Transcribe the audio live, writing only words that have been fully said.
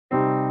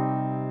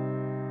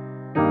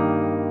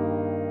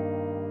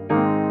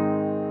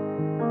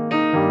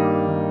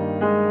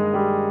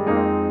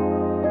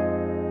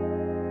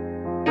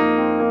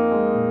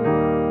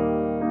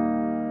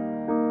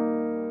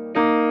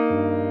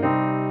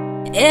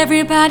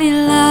Everybody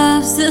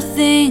loves the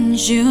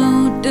things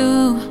you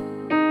do,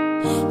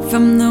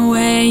 from the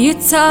way you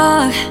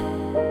talk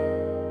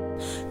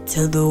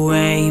to the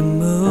way you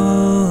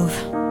move.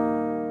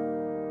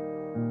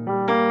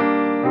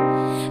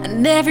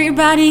 And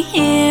everybody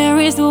here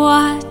is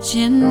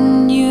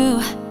watching you,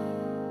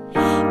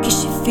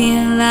 'cause you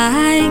feel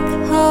like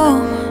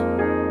home.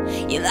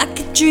 You're like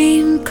a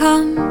dream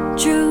come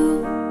true.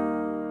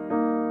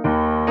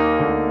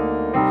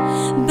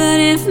 But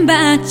if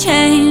by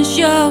chance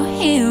you're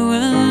here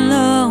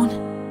alone,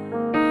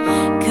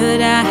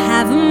 could I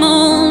have a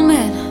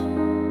moment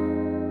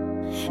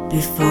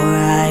before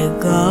I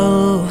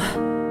go?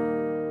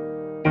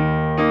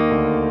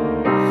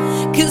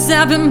 'Cause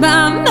I've been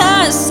by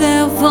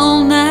myself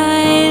all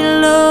night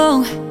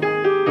long,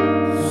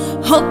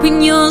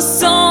 hoping you're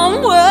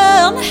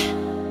someone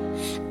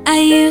I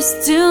used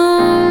to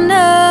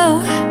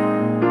know.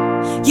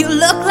 You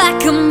look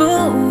like a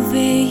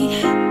movie,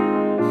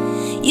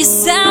 you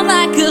sound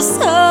like a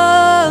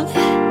song.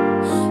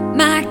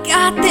 My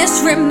God,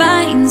 this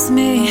reminds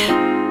me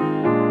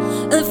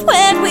of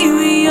when we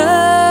were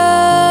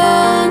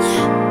young.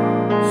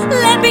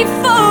 Let me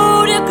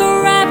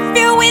photograph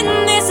you in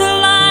this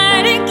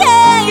light, in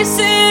case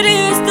it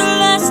is the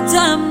last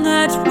time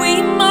that we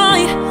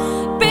might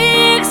be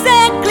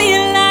exactly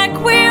like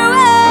we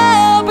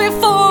were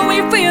before we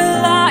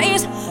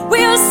realized we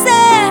were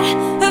sad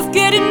of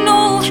getting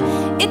old.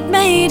 It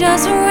made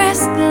us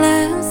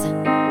restless.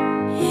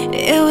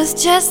 It was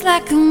just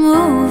like a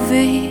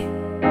movie,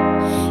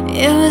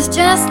 it was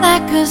just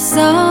like a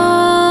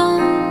song.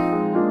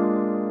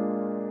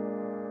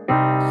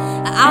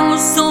 I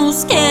was so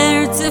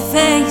scared to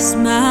face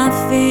my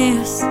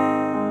fears,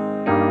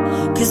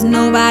 'cause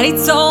nobody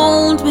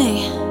told me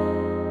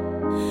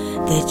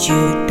that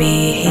you'd be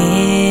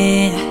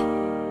here.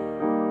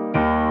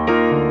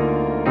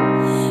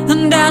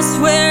 And I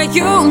swear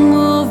you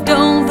moved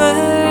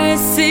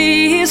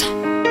overseas,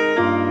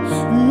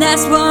 and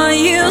that's what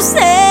you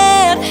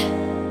said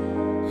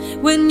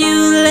when you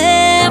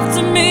left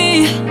me.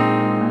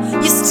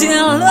 You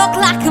still look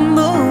like a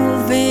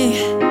movie,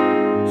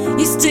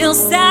 you still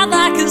sound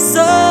like a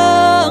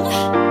song.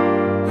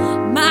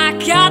 My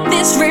God,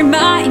 this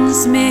reminds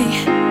me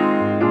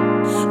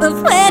of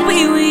when we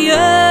were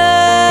young.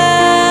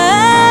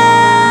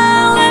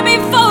 Let me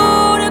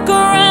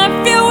photograph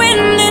you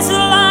in this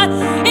light,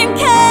 in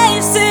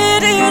case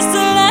it is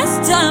the last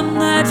time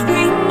that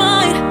we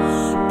might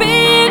be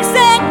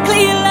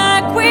exactly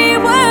like we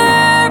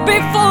were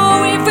before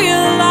we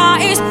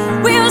realized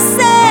we were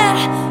sad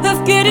of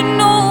getting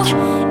old.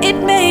 It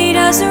made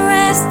us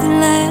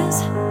restless.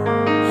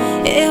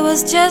 It was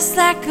just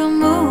like a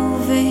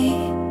movie,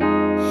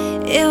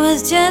 it was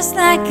just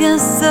like a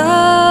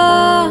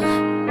song.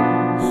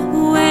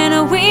 When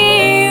we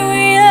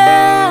were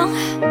young,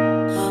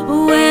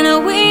 when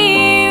we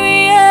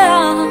were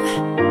young,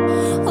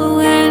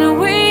 when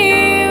we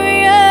were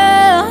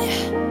young,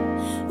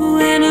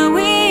 when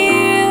we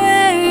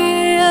were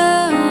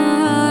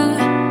young.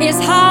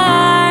 It's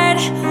hard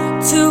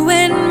to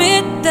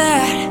admit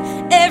that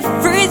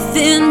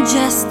everything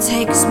just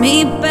takes me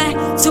back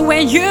to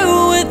when you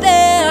were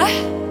there,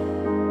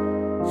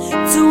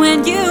 to when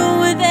you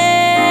were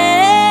there.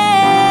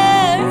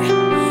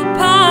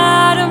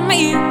 Part of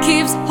me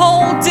keeps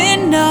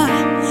holding on,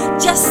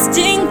 just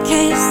in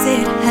case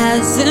it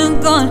hasn't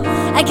gone.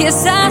 I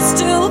guess I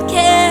still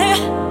care.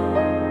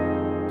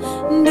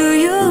 Do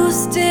you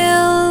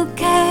still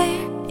care?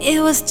 It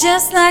was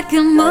just like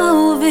a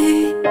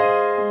movie,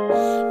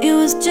 it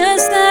was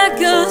just like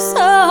a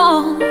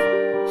song.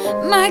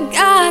 My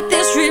God,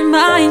 this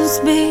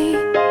reminds me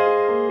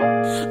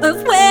of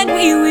when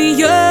we were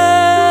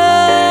young.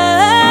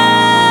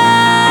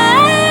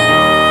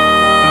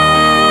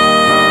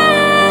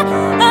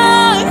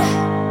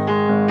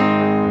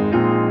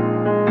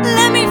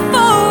 Let me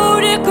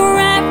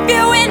photograph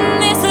you in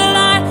this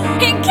light,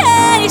 in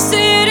case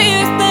it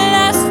is the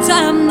last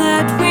time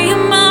that we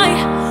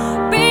might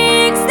be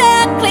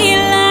exactly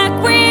like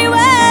we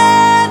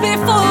were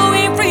before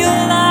we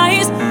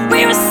realized we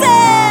were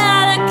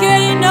sad and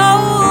getting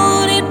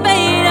old. It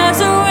made us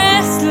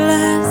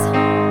restless.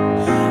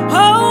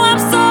 Oh,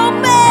 I'm so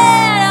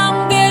mad I'm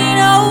getting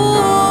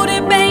old,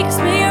 it makes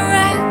me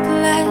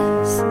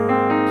reckless.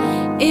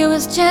 It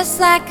was just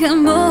like a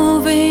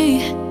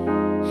movie,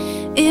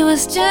 it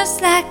was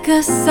just like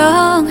a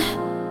song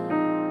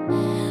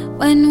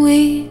when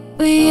we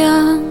were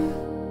young.